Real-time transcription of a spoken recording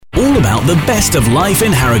about the best of life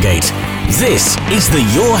in Harrogate. This is the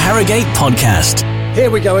Your Harrogate podcast. Here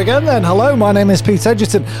we go again then. Hello, my name is Pete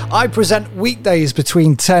Edgerton. I present weekdays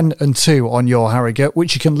between 10 and 2 on Your Harrogate,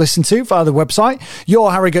 which you can listen to via the website,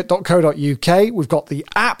 yourharrogate.co.uk. We've got the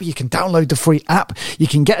app. You can download the free app. You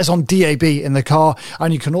can get us on DAB in the car,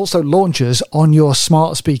 and you can also launch us on your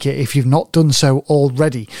smart speaker if you've not done so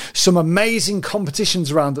already. Some amazing competitions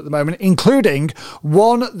around at the moment, including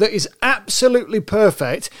one that is absolutely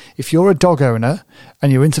perfect if you're a dog owner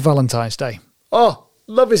and you're into Valentine's Day. Oh,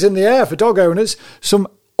 love is in the air for dog owners. Some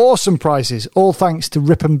awesome prizes, all thanks to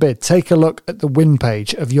Rip and Bid. Take a look at the win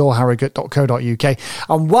page of yourharrogate.co.uk.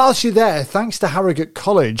 And whilst you're there, thanks to Harrogate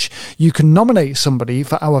College, you can nominate somebody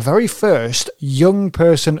for our very first Young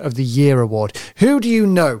Person of the Year award. Who do you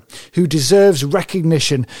know who deserves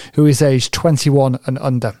recognition who is aged 21 and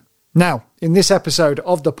under? Now, in this episode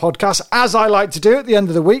of the podcast, as I like to do at the end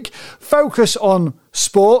of the week, focus on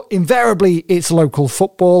sport. Invariably, it's local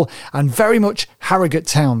football and very much Harrogate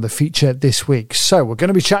Town, the feature this week. So we're going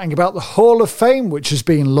to be chatting about the Hall of Fame, which has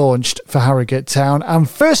been launched for Harrogate Town. And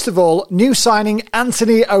first of all, new signing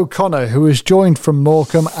Anthony O'Connor, who has joined from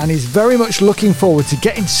Morecambe and is very much looking forward to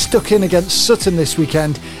getting stuck in against Sutton this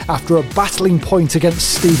weekend after a battling point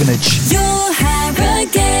against Stevenage. Your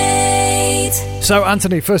Harrogate. So,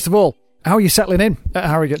 Anthony, first of all, how are you settling in at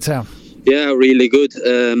Harrogate Town? Yeah, really good.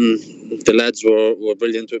 The lads were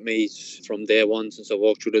brilliant with me from day one since I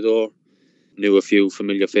walked through the door. Knew a few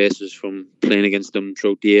familiar faces from playing against them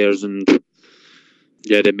throughout the years, and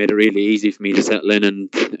yeah, they made it really easy for me to settle in. And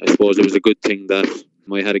I suppose it was a good thing that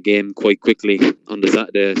I had a game quite quickly on the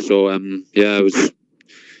Saturday. So I was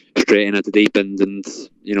straight in at the deep end, and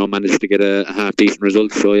managed to get a half decent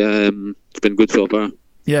result. So yeah, it's been good so far.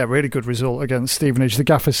 Yeah, really good result against Stevenage. The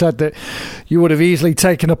gaffer said that you would have easily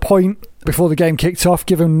taken a point before the game kicked off,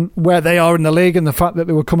 given where they are in the league and the fact that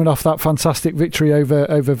they were coming off that fantastic victory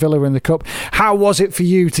over Villa in the Cup. How was it for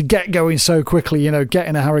you to get going so quickly, get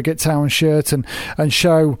in a Harrogate Town shirt and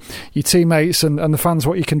show your teammates and the fans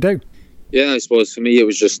what you can do? Yeah, I suppose for me it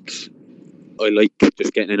was just, I like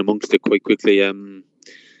just getting in amongst it quite quickly.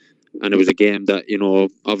 And it was a game that,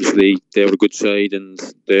 obviously they were a good side and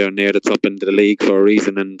they're near the top end of the league for a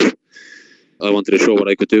reason. And I wanted to show what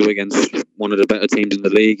I could do against one of the better teams in the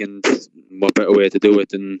league, and what better way to do it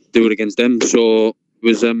than do it against them. So it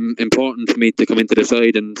was important for me to come into the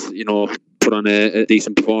side and, put on a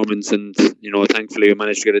decent performance. And, thankfully we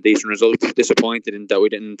managed to get a decent result. Disappointed in that we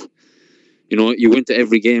didn't, you went to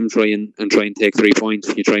every game try and take 3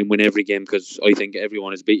 points. You try and win every game because I think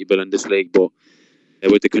everyone is beatable in this league. But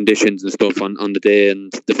with the conditions and stuff on the day,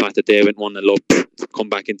 and the fact that they went 1-0 up, to come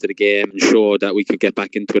back into the game and show that we could get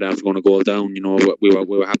back into it after going a goal down, we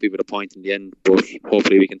were happy with the point in the end. But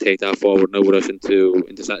hopefully we can take that forward now with us into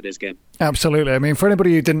Saturday's game. Absolutely. I mean, for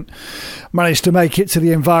anybody who didn't manage to make it to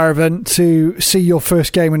the environment to see your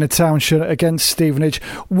first game in the township against Stevenage,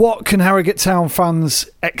 what can Harrogate Town fans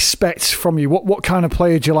expect from you? What kind of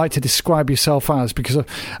player do you like to describe yourself as? Because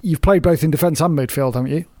you've played both in defence and midfield,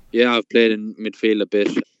 haven't you? Yeah, I've played in midfield a bit,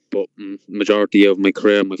 but majority of my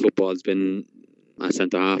career, my football has been at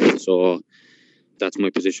centre half. So that's my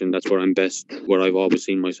position. That's where I'm best, where I've always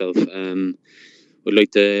seen myself. I'd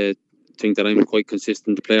like to think that I'm a quite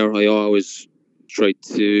consistent player. I always try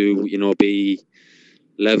to, be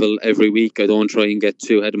level every week. I don't try and get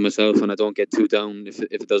too ahead of myself, and I don't get too down if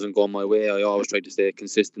it doesn't go my way. I always try to stay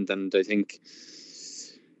consistent, and I think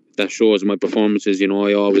that shows in my performances. I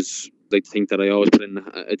always like to think that I always put in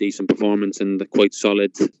a decent performance and quite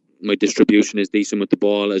solid. My distribution is decent with the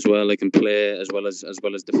ball as well. I can play as well as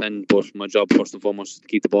defend, but my job first and foremost is to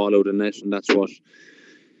keep the ball out of the net, and that's what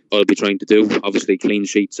I'll be trying to do. Obviously clean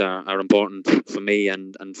sheets are important for me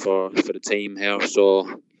and for the team here,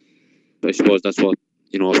 so I suppose that's what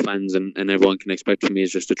fans and everyone can expect from me,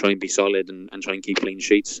 is just to try and be solid and try and keep clean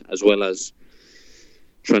sheets, as well as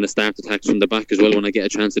trying to start attacks from the back as well when I get a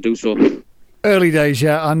chance to do so. Early days,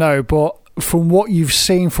 yeah, I know, but from what you've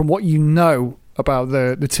seen, from what you know about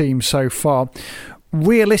the team so far,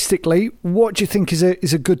 realistically, what do you think is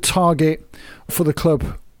a good target for the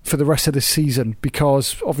club for the rest of the season?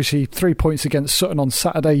 Because obviously 3 points against Sutton on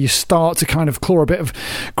Saturday, you start to kind of claw a bit of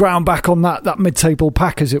ground back on that mid-table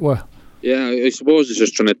pack, as it were. Yeah, I suppose it's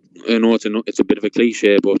just trying to, it's a bit of a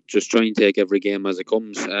cliche, but just try and take every game as it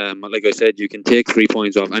comes. Like I said, you can take 3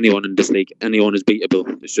 points off anyone in this league. Anyone is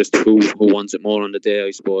beatable. It's just who wants it more on the day,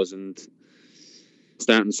 I suppose. And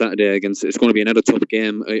starting Saturday it's going to be another tough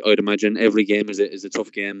game. I'd imagine every game is a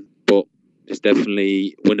tough game, but it's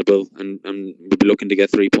definitely winnable, and we'll be looking to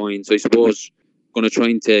get 3 points. I suppose going to try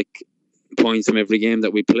and take points from every game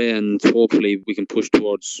that we play, and hopefully we can push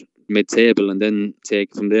towards mid-table and then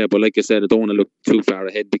take it from there. But like I said, I don't want to look too far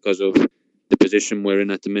ahead because of the position we're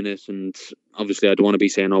in at the minute, and obviously I don't want to be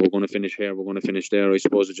saying, we're going to finish here, we're going to finish there. I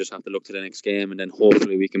suppose I just have to look to the next game, and then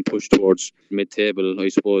hopefully we can push towards mid-table. I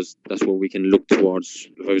suppose that's what we can look towards.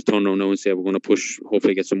 If I was turning around now and say we're going to push,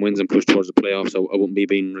 hopefully get some wins and push towards the playoffs, I wouldn't be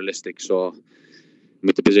being realistic. So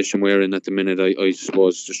with the position we're in at the minute, I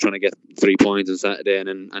suppose just trying to get 3 points on Saturday and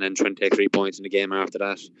then trying to take 3 points in the game after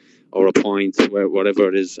that, or a point, whatever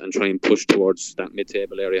it is, and try and push towards that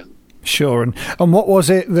mid-table area. Sure. And what was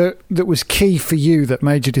it that was key for you that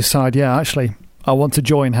made you decide, actually, I want to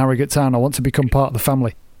join Harrogate Town, I want to become part of the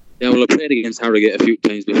family? Yeah, well, I played against Harrogate a few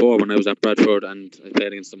times before when I was at Bradford, and I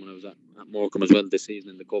played against them when I was at Morecambe as well this season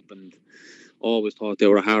in the Cup, and always thought they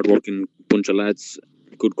were a hard-working bunch of lads,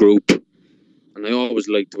 good group. And I always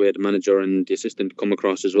liked the way the manager and the assistant come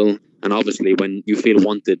across as well. And obviously when you feel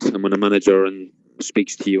wanted, and when a manager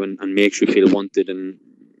speaks to you and makes you feel wanted, and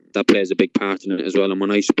that plays a big part in it as well. And when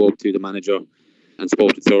I spoke to the manager and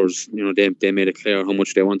spoke to Thurs, they made it clear how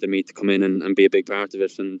much they wanted me to come in and be a big part of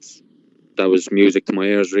it. And that was music to my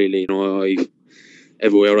ears, really.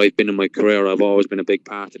 Everywhere I've been in my career, I've always been a big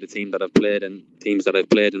part of the team that I've played, and teams that I've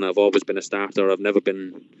played, and I've always been a starter. I've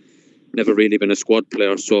never really been a squad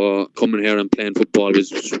player, so coming here and playing football was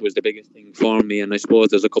the biggest thing for me. And I suppose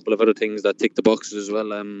there's a couple of other things that tick the boxes as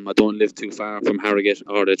well. I don't live too far from Harrogate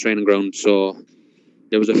or the training ground, so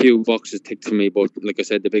there was a few boxes ticked for me. But like I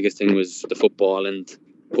said, the biggest thing was the football, and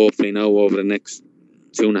hopefully now over the next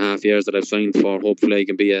 2.5 years that I've signed for, hopefully I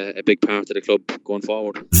can be a big part of the club going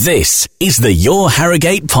forward. This is the Your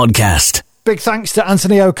Harrogate podcast. Big thanks to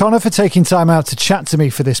Anthony O'Connor for taking time out to chat to me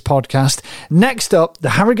for this podcast. Next up, the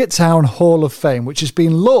Harrogate Town Hall of Fame, which has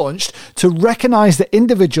been launched to recognise the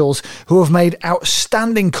individuals who have made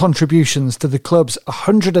outstanding contributions to the club's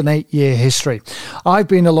 108-year history. I've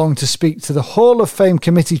been along to speak to the Hall of Fame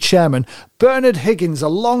committee chairman, Bernard Higgins, a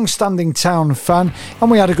long-standing Town fan, and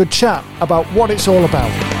we had a good chat about what it's all about.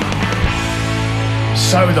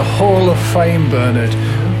 So the Hall of Fame, Bernard,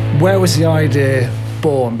 where was the idea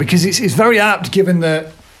born? Because it's very apt given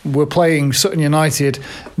that we're playing Sutton United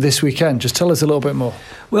this weekend. Just tell us a little bit more.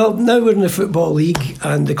 Well, now we're in the Football League,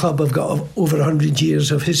 and the club have got over 100 years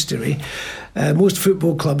of history. Most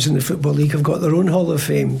football clubs in the Football League have got their own Hall of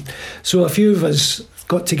Fame. So a few of us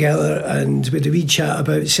got together and we had a wee chat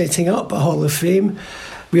about setting up a Hall of Fame.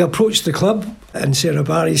 We approached the club, and Sarah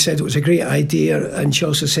Barry said it was a great idea, and she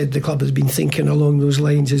also said the club has been thinking along those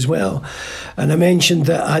lines as well. And I mentioned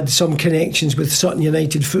that I had some connections with Sutton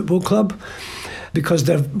United Football Club, because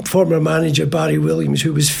their former manager Barry Williams,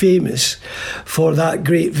 who was famous for that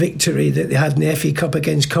great victory that they had in the FA Cup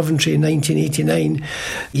against Coventry in 1989,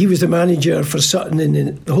 he was the manager for Sutton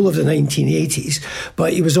in the whole of the 1980s,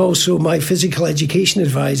 but he was also my physical education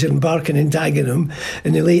advisor in Barking and Dagenham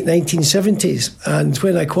in the late 1970s. And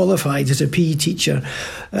when I qualified as a PE teacher,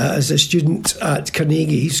 as a student at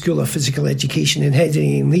Carnegie School of Physical Education in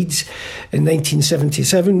Headingley in Leeds in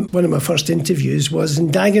 1977, one of my first interviews was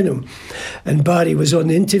in Dagenham, and Barry was on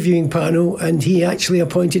the interviewing panel, and he actually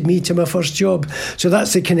appointed me to my first job. So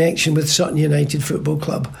that's the connection with Sutton United Football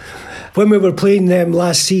Club. When we were playing them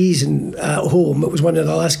last season at home, it was one of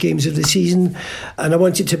the last games of the season, and I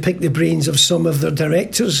wanted to pick the brains of some of their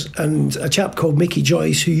directors, and a chap called Mickey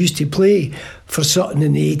Joyce, who used to play for Sutton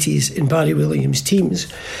in the 80s in Barry Williams'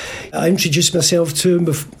 teams. I introduced myself to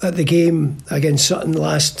him at the game against Sutton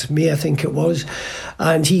last May, I think it was,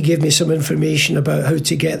 and he gave me some information about how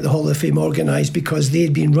to get the Hall of Fame organised, because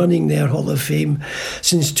they'd been running their Hall of Fame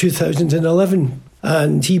since 2011.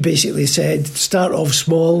 And he basically said, start off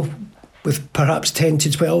small with perhaps 10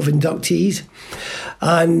 to 12 inductees,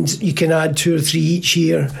 and you can add 2 or 3 each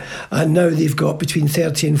year. And now they've got between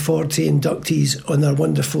 30 and 40 inductees on their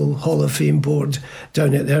wonderful Hall of Fame board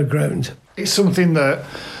down at their ground. It's something that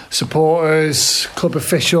supporters, club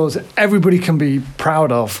officials, everybody can be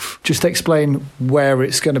proud of. Just explain where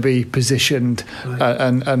it's going to be positioned, right,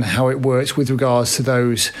 and how it works with regards to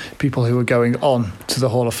those people who are going on to the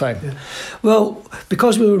Hall of Fame. Yeah. Well,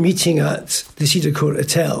 because we were meeting at the Cedar Court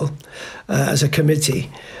Hotel as a committee,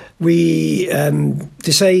 we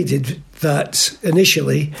decided that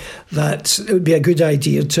initially that it would be a good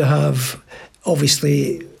idea to have,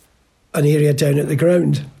 obviously, an area down at the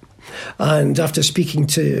ground. And after speaking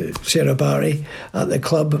to Sarah Barry at the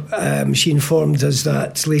club, she informed us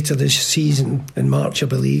that later this season, in March I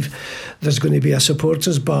believe, there's going to be a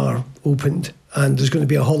supporters bar opened, and there's going to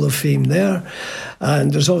be a Hall of Fame there,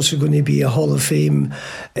 and there's also going to be a Hall of Fame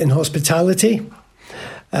in hospitality.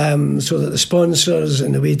 so that the sponsors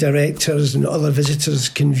and away directors and other visitors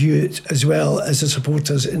can view it, as well as the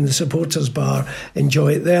supporters in the supporters bar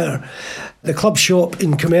enjoy it there. The club shop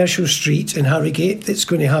in Commercial Street in Harrogate, it's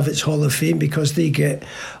going to have its Hall of Fame because they get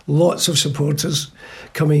lots of supporters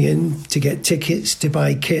coming in to get tickets, to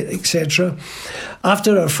buy kit, etc.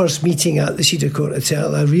 After our first meeting at the Cedar Court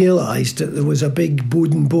Hotel, I realised that there was a big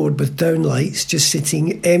wooden board with downlights just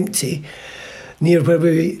sitting empty near where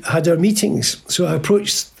we had our meetings. So I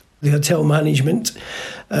approached the hotel management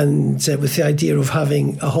and with the idea of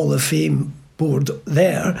having a Hall of Fame board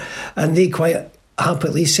there, and they quite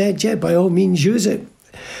happily said, yeah, by all means use it.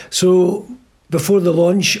 So before the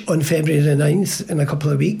launch on February the 9th, in a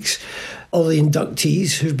couple of weeks, all the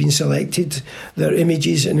inductees who've been selected, their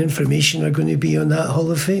images and information are going to be on that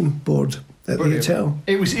Hall of Fame board at the hotel.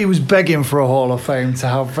 It was begging for a Hall of Fame to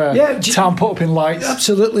have town put up in lights.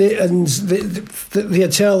 Absolutely, and the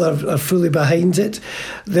hotel are fully behind it.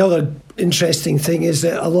 The other interesting thing is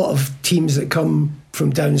that a lot of teams that come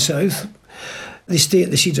from down south, they stay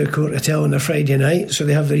at the Cedar Court Hotel on a Friday night, so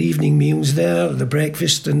they have their evening meals there, the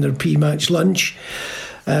breakfast and their pre-match lunch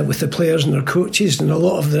with the players and their coaches, and a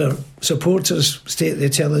lot of their supporters stay at the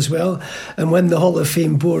hotel as well. And when the Hall of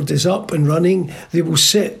Fame board is up and running, they will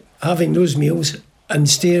sit having those meals and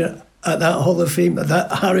stare at that Hall of Fame, at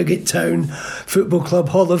that Harrogate Town Football Club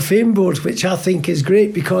Hall of Fame board, which I think is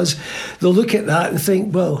great because they'll look at that and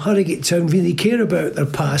think, well, Harrogate Town really care about their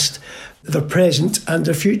past, their present and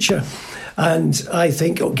their future. And I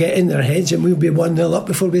think it'll get in their heads and we'll be 1-0 up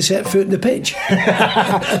before we set foot in the pitch.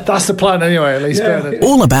 That's the plan anyway, at least. Yeah.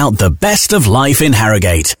 All about the best of life in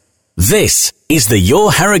Harrogate. This is the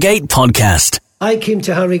Your Harrogate podcast. I came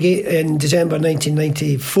to Harrogate in December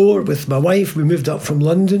 1994 with my wife. We moved up from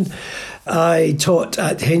London. I taught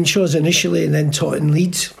at Henshaw's initially and then taught in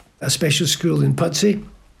Leeds, a special school in Pudsey.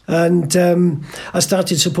 And I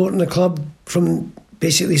started supporting the club from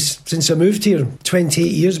basically since I moved here,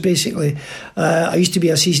 28 years basically. I used to be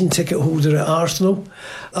a season ticket holder at Arsenal.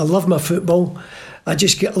 I love my football. I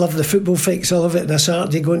just love the football fix. I love it on a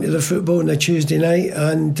Saturday, going to the football on a Tuesday night,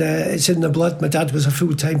 and it's in the blood. My dad was a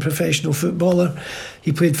full-time professional footballer.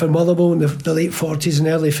 He played for Motherwell in the late 40s and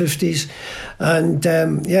early 50s. And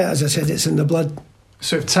as I said, it's in the blood.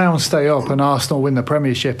 So if Town stay up and Arsenal win the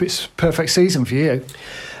Premiership, it's a perfect season for you.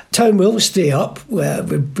 Town will stay up.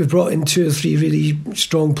 We've brought in 2 or 3 really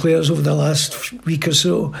strong players over the last week or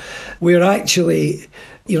so. We're actually,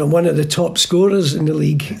 one of the top scorers in the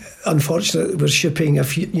league. Unfortunately, we're shipping a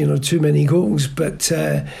few, too many goals, but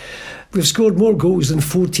we've scored more goals than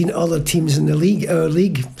 14 other teams in our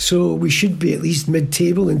league. So we should be at least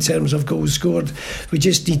mid-table in terms of goals scored. We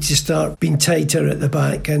just need to start being tighter at the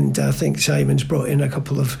back, and I think Simon's brought in a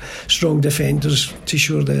couple of strong defenders to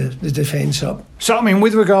shore the defence up. So,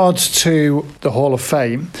 with regards to the Hall of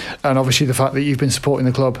Fame, and obviously the fact that you've been supporting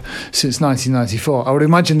the club since 1994, I would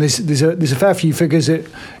imagine there's a fair few figures that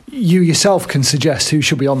you yourself can suggest who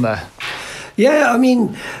should be on there. Yeah,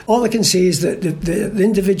 all I can say is that the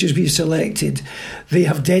individuals we've selected, they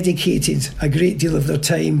have dedicated a great deal of their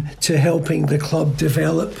time to helping the club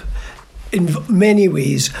develop in many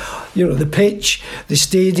ways. The pitch, the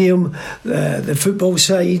stadium, the football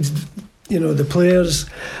side, the players,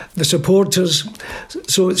 the supporters.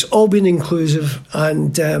 So it's all been inclusive,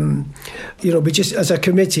 and we just, as a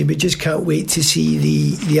committee, we just can't wait to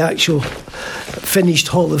see the actual finished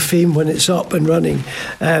Hall of Fame when it's up and running.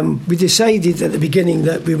 We decided at the beginning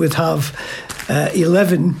that we would have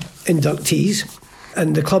 11 inductees,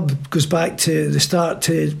 and the club goes back to the start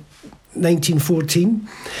to 1914.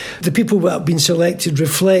 The people that have been selected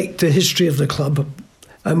reflect the history of the club.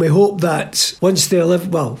 And we hope that once the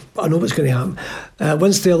 11, well, I know what's going to happen.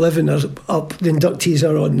 Once the 11 are up, the inductees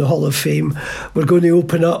are on the Hall of Fame, we're going to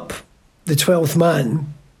open up the 12th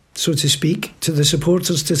man, so to speak, to the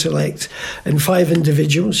supporters to select. And 5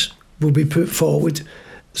 individuals will be put forward.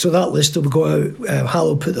 So that list will go out. Hal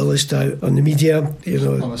will put the list out on the media, on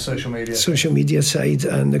the social media side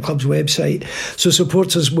and the club's website. So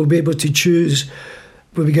supporters will be able to choose.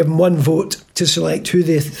 We'll be given 1 vote to select who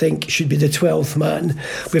they think should be the 12th man.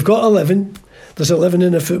 We've got 11. There's 11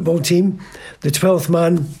 in a football team. The 12th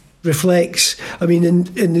man reflects,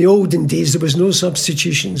 in the olden days there was no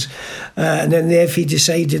substitutions, and then the FA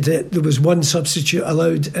decided that there was 1 substitute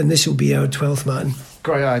allowed, and this will be our 12th man.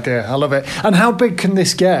 Great idea, I love it. And how big can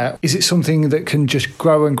this get? Is it something that can just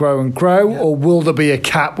grow and grow and grow, or will there be a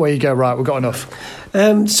cap where you go, right, we've got enough?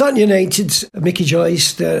 Sutton United, Mickey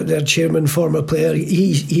Joyce, their chairman, former player,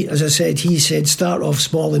 he, as I said, he said start off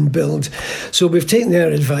small and build. So we've taken their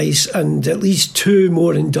advice, and at least 2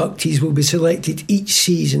 more inductees will be selected each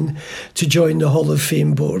season to join the Hall of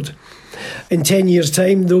Fame board. in 10 years'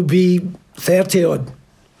 time, there'll be 30 odd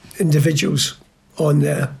individuals on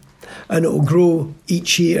there, and it will grow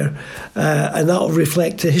each year, and that will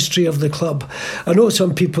reflect the history of the club. I know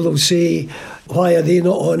some people will say, why are they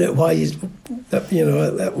not on it? Why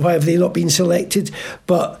have they not been selected?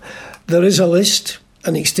 But there is a list,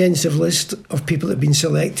 an extensive list of people that have been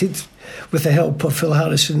selected with the help of Phil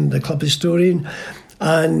Harrison, the club historian,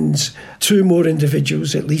 and 2 more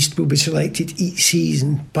individuals at least will be selected each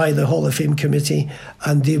season by the Hall of Fame committee,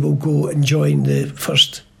 and they will go and join the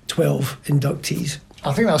first 12 inductees.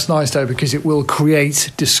 I think that's nice, though, because it will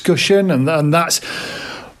create discussion, and that's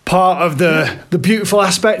part of the beautiful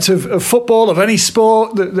aspect of football, of any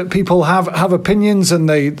sport, that people have opinions, and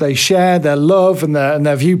they share their love and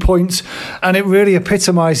their viewpoints. And it really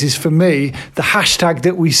epitomises for me the hashtag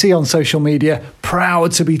that we see on social media,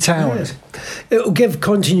 proud to be Town. Yes. It will give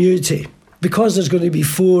continuity, because there's going to be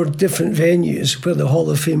 4 different venues where the Hall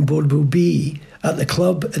of Fame board will be. At the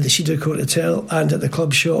club, at the Cedar Court Hotel, and at the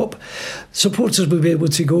club shop. Supporters will be able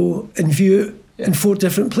to go and view it in 4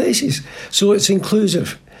 different places. So it's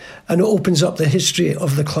inclusive, and it opens up the history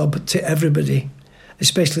of the club to everybody,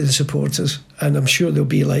 especially the supporters. And I'm sure they'll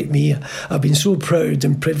be like me. I've been so proud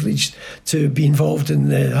and privileged to be involved in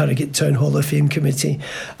the Harrogate Town Hall of Fame committee,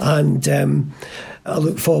 and I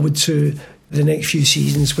look forward to the next few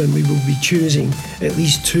seasons when we will be choosing at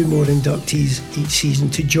least 2 more inductees each season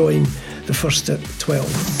to join the first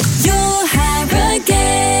 12.